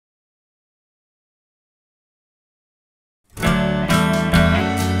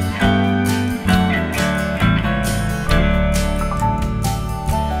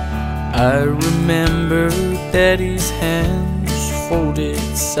I remember Daddy's hands folded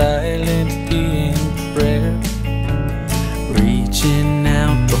silently in prayer, reaching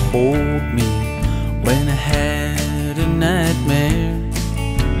out to hold me when I had a nightmare.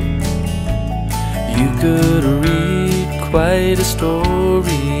 You could read quite a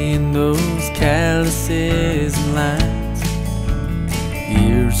story in those calluses and lines.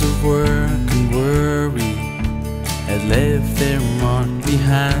 Years of work and worry had left their mark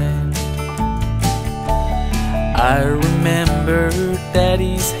behind. I remember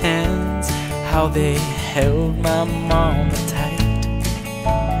Daddy's hands, how they held my mama tight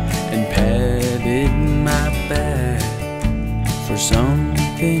and patted my back for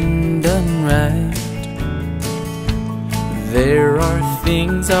something done right. There are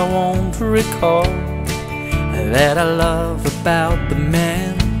things I won't recall that I love about the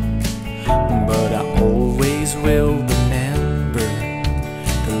man, but I always will remember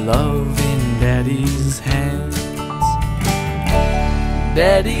the love in Daddy's hands.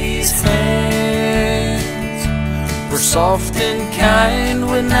 Daddy's hands were soft and kind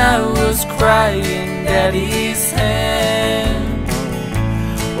when I was crying. Daddy's hands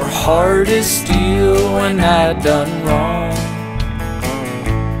were hard as steel when I'd done wrong.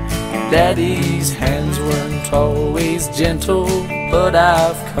 Daddy's hands weren't always gentle, but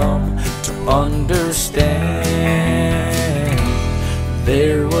I've come to understand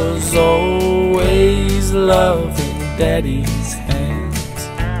there was always love in Daddy's hands.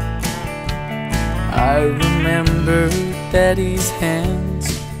 I remember Daddy's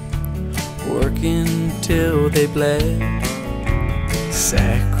hands working till they bled,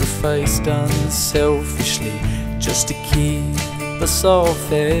 sacrificed unselfishly just to keep us all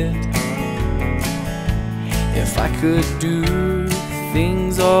fed. If I could do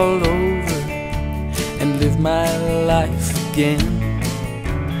things all over and live my life again,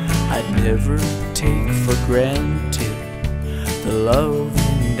 I'd never take for granted the love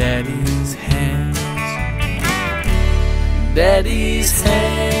in Daddy's hands. Daddy's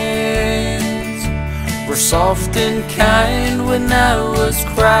hands were soft and kind when I was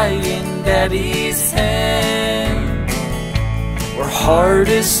crying. Daddy's hands were hard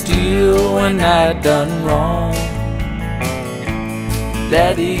as steel when I'd done wrong.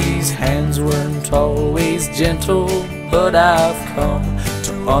 Daddy's hands weren't always gentle, but I've come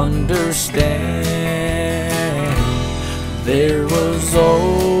to understand there was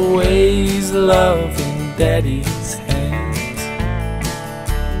always love in Daddy's hands.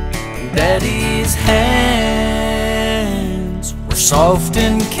 Daddy's hands were soft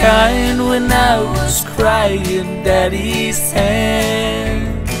and kind when I was crying. Daddy's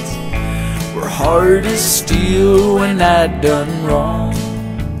hands were hard as steel when I'd done wrong.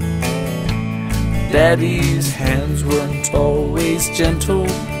 Daddy's hands weren't always gentle,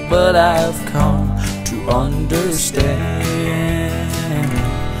 but I've come to understand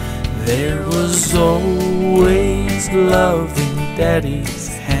there was always love in Daddy's